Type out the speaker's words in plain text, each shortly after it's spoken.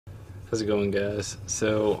How's it going, guys?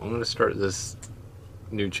 So I'm gonna start this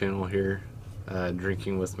new channel here,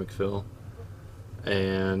 Drinking with McPhil,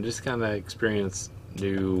 and just kind of experience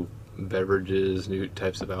new beverages, new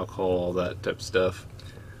types of alcohol, all that type of stuff.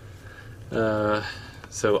 So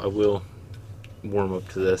I will warm up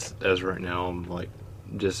to this, as right now I'm like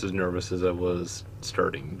just as nervous as I was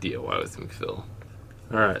starting DIY with McPhil.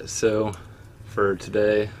 Alright, so for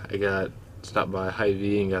today I stopped by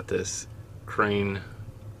Hy-Vee and got this Crane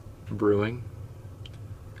Brewing.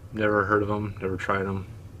 Never heard of them, never tried them.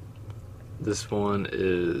 This one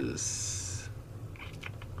is,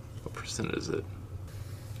 what percent is it?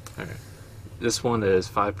 Alright, this one is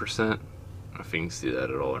 5%. I don't know if you can see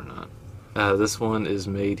that at all or not. This one is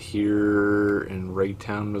made here in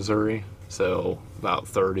Raytown, Missouri, so about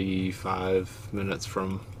 35 minutes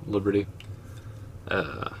from Liberty.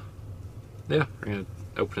 Yeah, we're gonna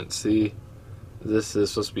open it and see. This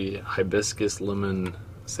is supposed to be Hibiscus Lemon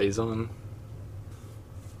Saison.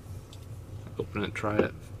 Open it, try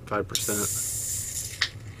it, 5%.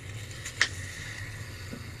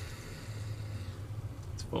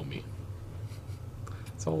 It's foamy.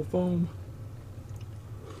 It's all foam.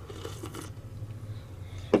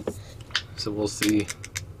 So we'll see.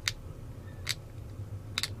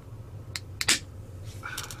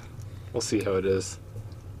 We'll see how it is.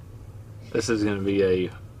 This is going to be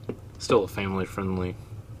still a family-friendly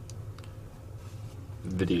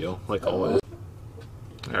video, like always.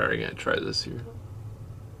 Alright, gonna try this here.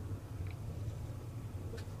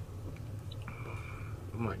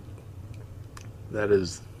 Oh my, that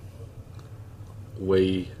is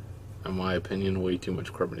way, in my opinion, way too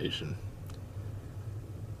much carbonation.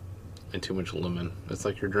 And too much lemon. It's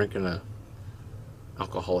like you're drinking a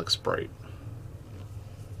alcoholic Sprite,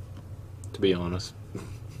 to be honest.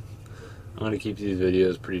 I'm going to keep these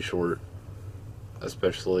videos pretty short,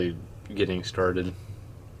 especially getting started.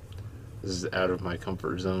 This is out of my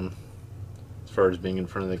comfort zone as far as being in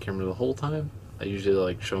front of the camera the whole time. I usually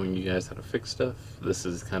like showing you guys how to fix stuff. This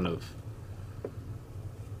is kind of,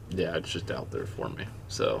 yeah, it's just out there for me.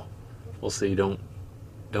 So we'll see. Don't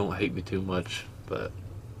hate me too much, but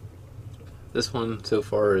this one so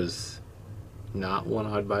far is not one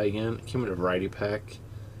I'd buy again. It came in a variety pack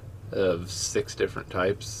of 6 different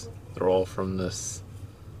types. They're all from this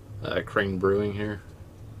Crane Brewing here,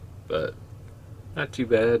 but not too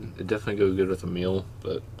bad. It definitely goes good with a meal,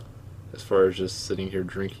 but as far as just sitting here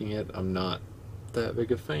drinking it, I'm not that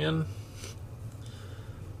big a fan.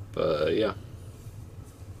 But yeah,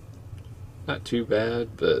 not too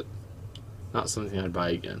bad, but not something I'd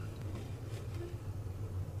buy again.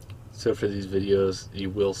 So for these videos, you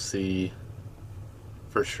will see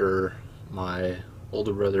for sure my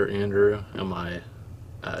older brother Andrew and my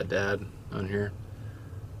dad on here,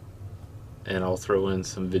 and I'll throw in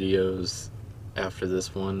some videos after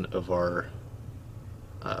this one of our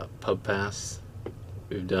pub pass.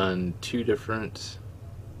 We've done 2 different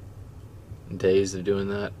days of doing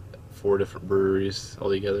that, 4 different breweries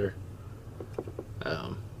altogether.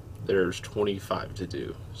 There's 25 to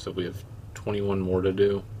do, so we have 21 more to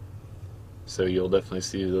do, so you'll definitely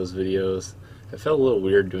see those videos. It felt a little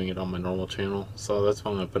weird doing it on my normal channel, so that's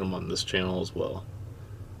why I'm going to put them on this channel as well.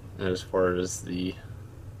 And as far as the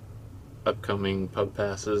upcoming pub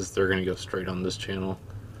passes, they're going to go straight on this channel,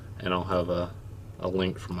 and I'll have a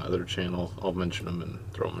link from my other channel. I'll mention them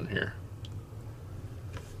and throw them in here.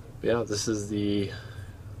 But yeah, this is the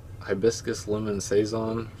Hibiscus Lemon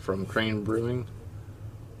Saison from Crane Brewing.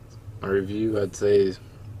 My review, I'd say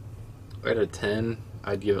out of 10,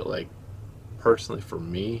 I'd give it, like, personally for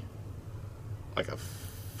me, like a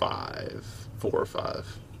 5, 4 or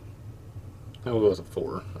 5. I will go with a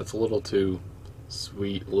 4. It's a little too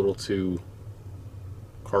sweet, a little too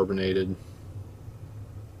carbonated,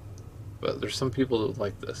 but there's some people that would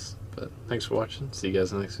like this. But thanks for watching. See you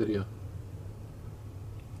guys in the next video.